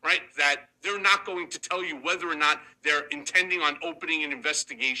Jeffries, right, that they're not going to tell you whether or not they're intending on opening an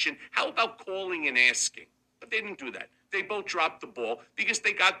investigation. How about calling and asking? But they didn't do that. They both dropped the ball because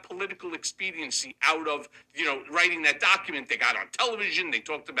they got political expediency out of, writing that document. They got on television. They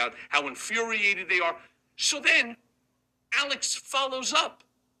talked about how infuriated they are. So then Alex follows up.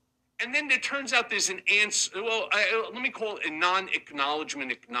 And then it turns out there's an answer. Well, let me call it a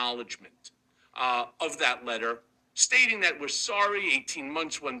non-acknowledgement of that letter, stating that we're sorry, 18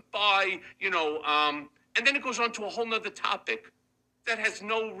 months went by, and then it goes on to a whole nother topic that has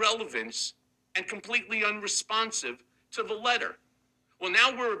no relevance and completely unresponsive to the letter. Well,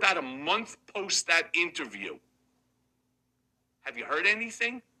 now we're about a month post that interview. Have you heard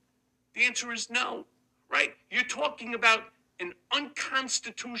anything? The answer is no, right? You're talking about an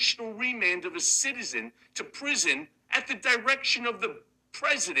unconstitutional remand of a citizen to prison at the direction of the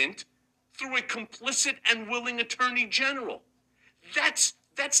president through a complicit and willing attorney general. That's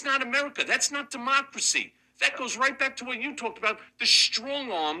not America. That's not democracy. That goes right back to what you talked about, the strong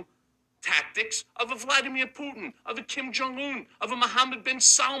arm tactics of a Vladimir Putin, of a Kim Jong-un, of a Mohammed bin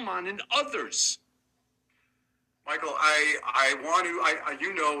Salman, and others. Michael, I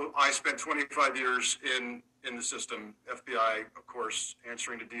spent 25 years in the system, FBI, of course,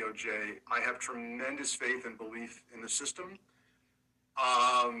 answering to DOJ. I have tremendous faith and belief in the system.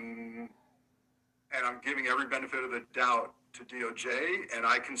 And I'm giving every benefit of the doubt to DOJ. And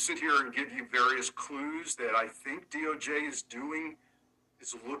I can sit here and give you various clues that I think DOJ is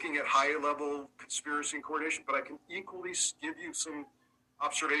looking at high-level conspiracy and coordination, but I can equally give you some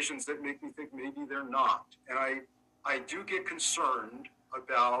observations that make me think maybe they're not. And I do get concerned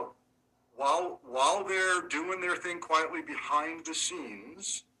about while they're doing their thing quietly behind the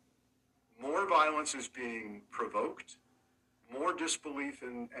scenes, more violence is being provoked, more disbelief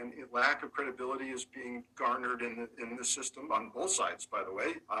and lack of credibility is being garnered in the system on both sides, by the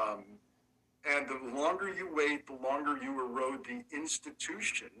way. And the longer you wait, the longer you erode the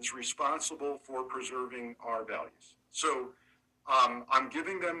institutions responsible for preserving our values. So I'm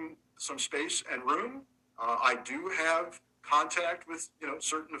giving them some space and room. I do have contact with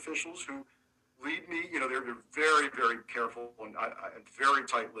certain officials who lead me. They're very, very careful and very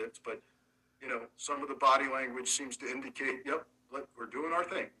tight-lipped. But some of the body language seems to indicate, yep, we're doing our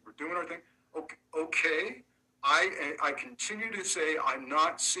thing. We're doing our thing. Okay. I continue to say I'm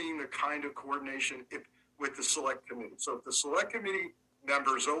not seeing the kind of coordination with the select committee. So if the select committee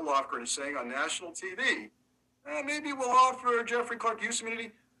member, Zoe Lofgren, is saying on national TV, maybe we'll offer Jeffrey Clark use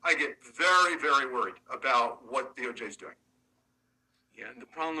immunity, I get very, very worried about what DOJ is doing. Yeah, and the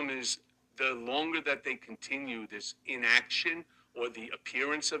problem is the longer that they continue this inaction or the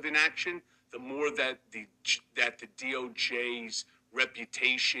appearance of inaction, the more that the DOJ's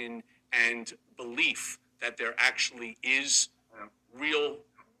reputation and belief that there actually is real,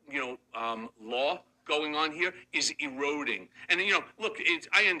 law going on here is eroding. And look,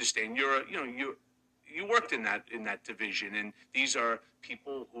 I understand you worked in that division, and these are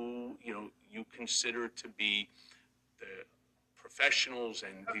people who you consider to be the professionals,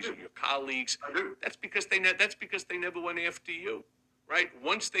 and these are your colleagues. That's because they never went after you, right?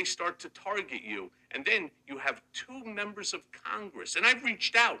 Once they start to target you, and then you have two members of Congress, and I've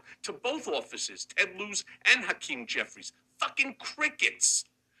reached out to both offices, Ted Lieu's and Hakeem Jeffries. Fucking crickets.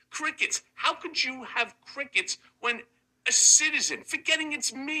 How could you have crickets when a citizen, forgetting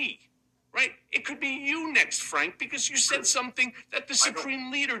it's me, right? It could be you next, Frank, because you said something that the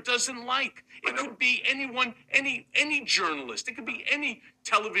Supreme Leader doesn't like. It could be anyone, any journalist. It could be any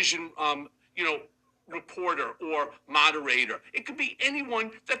television, reporter or moderator. It could be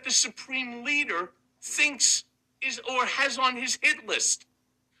anyone that the supreme leader thinks is or has on his hit list.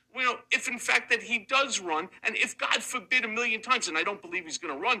 If in fact that he does run, and if God forbid a million times, and I don't believe he's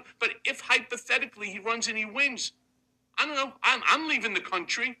going to run, but if hypothetically he runs and he wins, I don't know. I'm leaving the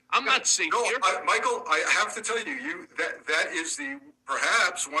country. I'm not safe here. Michael, I have to tell you, that is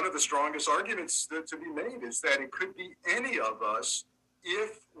perhaps one of the strongest arguments to be made is that it could be any of us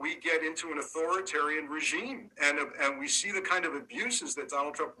if we get into an authoritarian regime and we see the kind of abuses that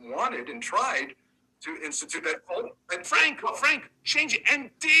Donald Trump wanted and tried to institute that. And Frank, change it,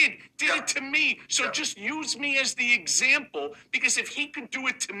 and did it to me. So just use me as the example, because if he could do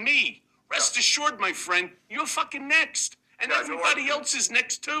it to me, rest assured, my friend, you're fucking next, and everybody else is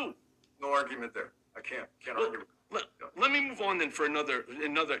next too. No argument there. I can't argue. Let me move on then for another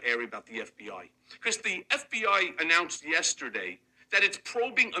area about the FBI, because the FBI announced yesterday that it's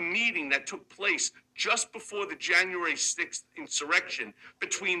probing a meeting that took place just before the January 6th insurrection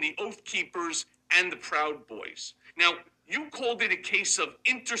between the Oath Keepers and the Proud Boys. Now, you called it a case of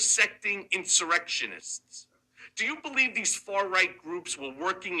intersecting insurrectionists. Do you believe these far-right groups were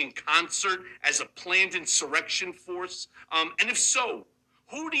working in concert as a planned insurrection force? And if so,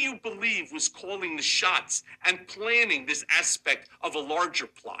 who do you believe was calling the shots and planning this aspect of a larger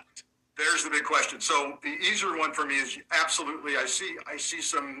plot? There's the big question. So the easier one for me is absolutely. I see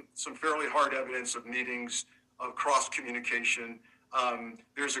some fairly hard evidence of meetings, of cross communication.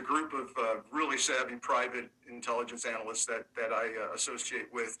 There's a group of really savvy private intelligence analysts that I associate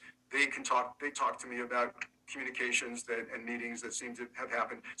with. They talk to me about communications and meetings that seem to have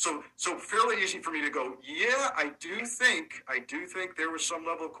happened. So fairly easy for me to go, yeah, I do think there was some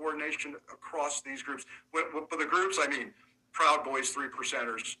level of coordination across these groups. For the groups, I mean, Proud Boys, 3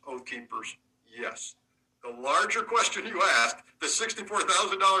 Percenters, Oath Keepers, yes. The larger question you asked, the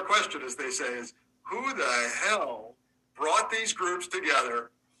 $64,000 question, as they say, is who the hell brought these groups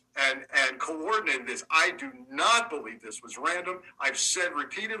together and coordinated this? I do not believe this was random. I've said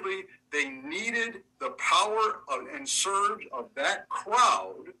repeatedly they needed the power and surge of that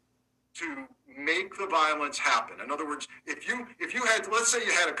crowd to make the violence happen. In other words, if you had, let's say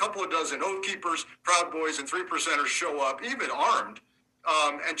you had a couple of dozen Oath Keepers, Proud Boys, and 3 Percenters show up, even armed,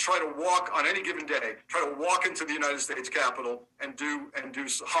 and try to walk on any given day, try to walk into the United States Capitol and do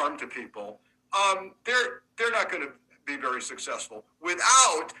harm to people, they're not going to be very successful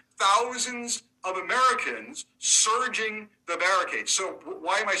without thousands of Americans surging the barricades. So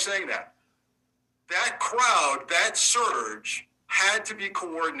why am I saying that? That crowd, that surge had to be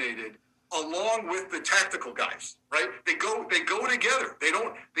coordinated along with the tactical guys, right? They go together.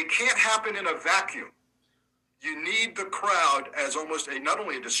 They can't happen in a vacuum. You need the crowd as almost not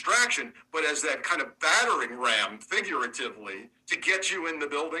only a distraction, but as that kind of battering ram, figuratively, to get you in the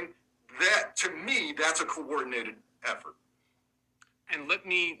building. That, to me, that's a coordinated effort. And let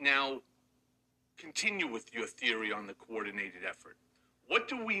me now continue with your theory on the coordinated effort. What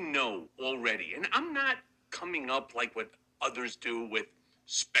do we know already? And I'm not coming up like what others do with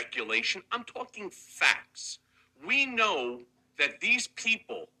speculation. I'm talking facts. We know that these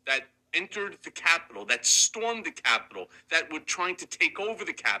people that entered the Capitol, that stormed the Capitol, that were trying to take over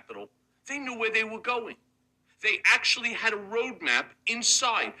the Capitol, they knew where they were going. They actually had a roadmap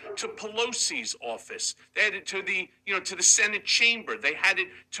inside to Pelosi's office. They had it to the Senate chamber. They had it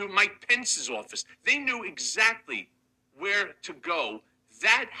to Mike Pence's office. They knew exactly where to go.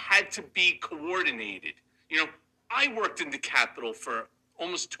 That had to be coordinated. I worked in the Capitol for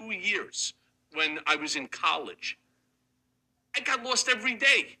almost 2 years when I was in college. I got lost every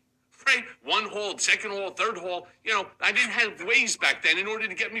day. Right? One hall, second hall, third hall. I didn't have Waze back then in order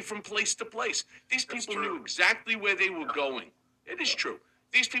to get me from place to place. These people knew exactly where they were going. It is true.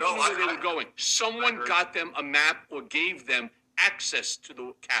 These people knew where they were going. Someone got them a map or gave them access to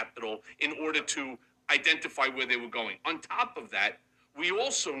the Capitol in order to identify where they were going. On top of that, we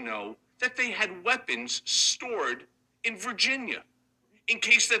also know that they had weapons stored in Virginia in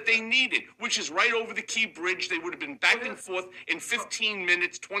case that they needed, which is right over the Key Bridge. They would have been back and forth in 15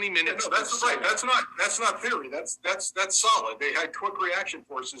 minutes, 20 minutes. No, that's right. That's not theory. That's solid. They had quick reaction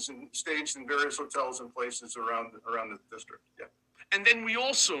forces staged in various hotels and places around the district. Yeah. And then we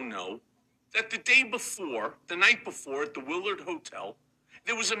also know that the night before at the Willard Hotel,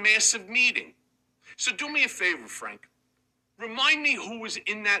 there was a massive meeting. So do me a favor, Frank. Remind me who was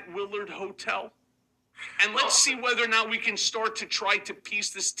in that Willard Hotel. And let's see whether or not we can start to try to piece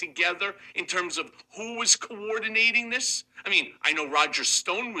this together in terms of who was coordinating this. I mean, I know Roger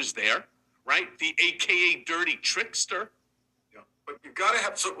Stone was there, right? The AKA Dirty Trickster. Yeah, but you've got to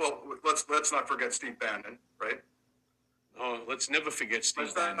have let's not forget Steve Bannon, right? Oh, let's never forget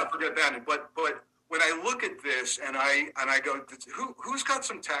Steve Bannon. Let's not forget Bannon. But when I look at this and I go, who's got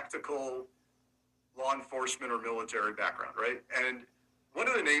some tactical law enforcement or military background, right? And one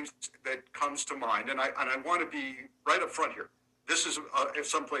of the names that comes to mind, and I want to be right up front here. This is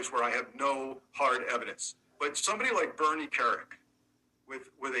someplace where I have no hard evidence, but somebody like Bernie Kerik,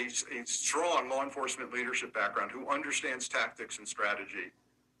 with a strong law enforcement leadership background, who understands tactics and strategy,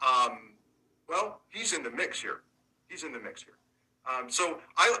 well, he's in the mix here. He's in the mix here. So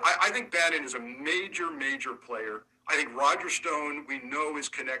I think Bannon is a major player. I think Roger Stone, we know, is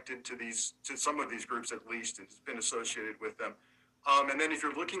connected to some of these groups at least, and has been associated with them. And then if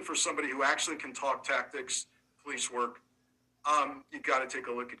you're looking for somebody who actually can talk tactics, police work, you got to take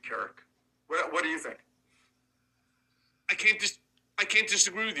a look at Kerik. What do you think? I can't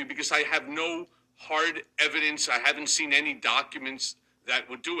disagree with you because I have no hard evidence. I haven't seen any documents that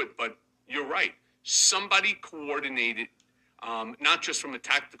would do it. But you're right. Somebody coordinated, not just from a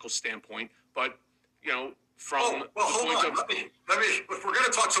tactical standpoint, but from hold on. Let me. If we're going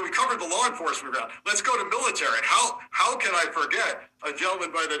to talk, so we covered the law enforcement ground. Let's go to military. How can I forget a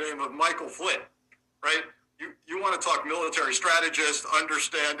gentleman by the name of Michael Flynn? Right? You want to talk military strategist,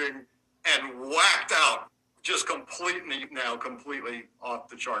 understanding, and whacked out, just completely off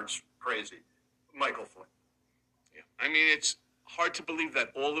the charts, crazy. Michael Flynn. Yeah. I mean, it's hard to believe that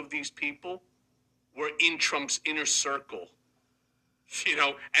all of these people were in Trump's inner circle,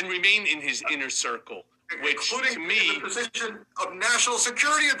 and remain in his inner circle. Which, including to me, the position of National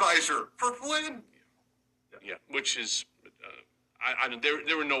Security Advisor for Flynn. Yeah, which is,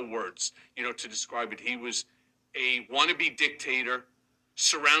 there were no words, to describe it. He was a wannabe dictator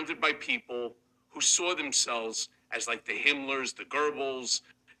surrounded by people who saw themselves as like the Himmlers, the Goebbels,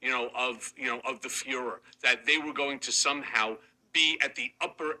 of the Fuhrer, that they were going to somehow be at the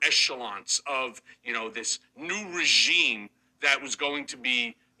upper echelons of, this new regime that was going to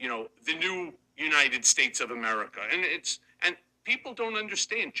be, the new United States of America. And people don't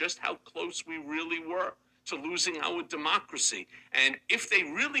understand just how close we really were to losing our democracy. And if they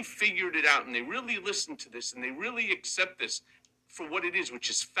really figured it out and they really listened to this and they really accept this for what it is, which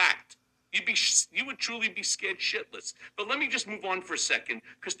is fact, you would truly be scared shitless. But let me just move on for a second,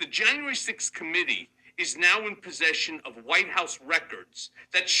 because the January 6th committee is now in possession of White House records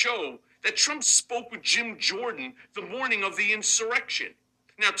that show that Trump spoke with Jim Jordan the morning of the insurrection.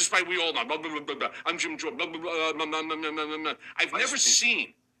 Now, despite we all know, blah, blah, blah, blah, I'm Jim Jordan, blah, blah, blah, blah, blah, blah, blah, blah. I've never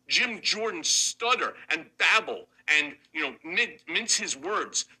seen Jim Jordan stutter and babble and, mince his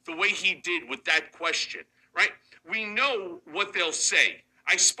words the way he did with that question, right? We know what they'll say.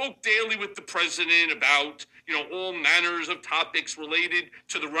 I spoke daily with the president about, all manners of topics related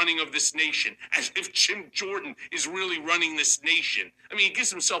to the running of this nation, as if Jim Jordan is really running this nation. I mean, he gives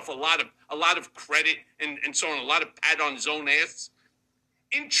himself a lot of credit and so on, a lot of pat on his own ass.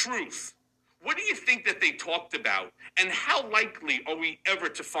 In truth, what do you think that they talked about, and how likely are we ever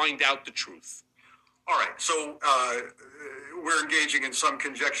to find out the truth? All right, so we're engaging in some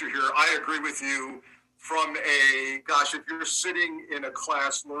conjecture here. I agree with you from if you're sitting in a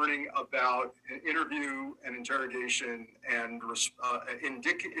class learning about an interview and interrogation and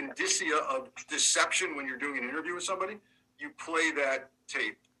indicia of deception when you're doing an interview with somebody, you play that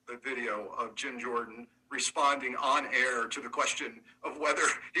tape, the video of Jim Jordan responding on air to the question of whether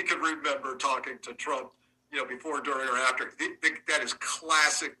he could remember talking to Trump, before, during, or after. That is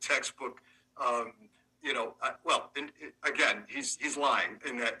classic textbook. Again, he's lying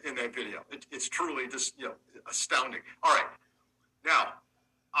in that video. It's truly just astounding. All right, now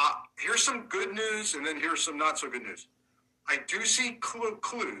here's some good news, and then here's some not so good news. I do see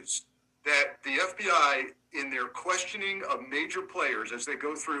clues that the FBI, in their questioning of major players, as they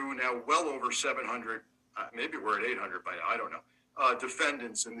go through now well over 700. Maybe we're at 800 by now. I don't know.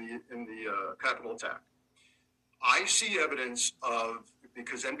 Defendants in the Capitol attack. I see evidence of,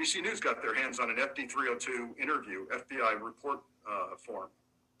 because NBC News got their hands on an FD 302 interview, FBI report form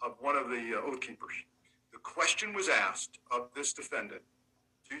of one of the Oath Keepers. The question was asked of this defendant: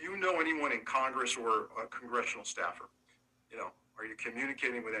 do you know anyone in Congress or a congressional staffer? Are you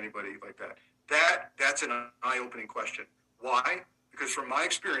communicating with anybody like that? That's an eye-opening question. Why? Because from my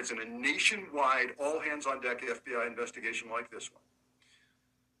experience in a nationwide, all-hands-on-deck FBI investigation like this one,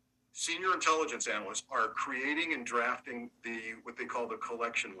 senior intelligence analysts are creating and drafting what they call the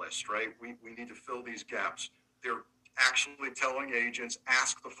collection list, right? We need to fill these gaps. They're actually telling agents,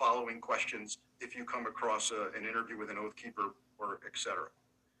 ask the following questions if you come across an interview with an Oath Keeper or et cetera.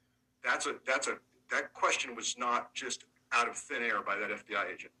 That question was not just out of thin air by that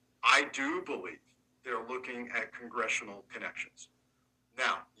FBI agent. I do believe they're looking at congressional connections.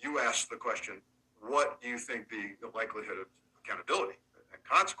 Now, you asked the question, what do you think the likelihood of accountability and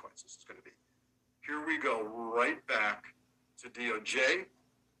consequences is going to be? here we go right back to DOJ,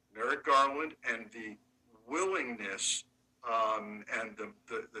 Merrick Garland, and the willingness and the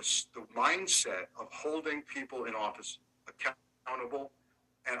mindset of holding people in office accountable.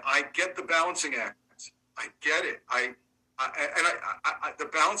 And I get the balancing act. I get it. The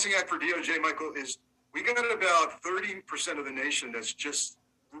balancing act for DOJ, Michael, is we got about 30% of the nation that's just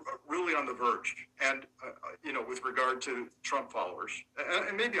really on the verge. And, with regard to Trump followers,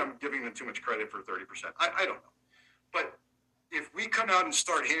 and maybe I'm giving them too much credit for 30%. I don't know. But if we come out and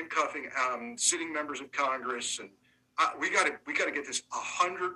start handcuffing sitting members of Congress, and we got to get this 100%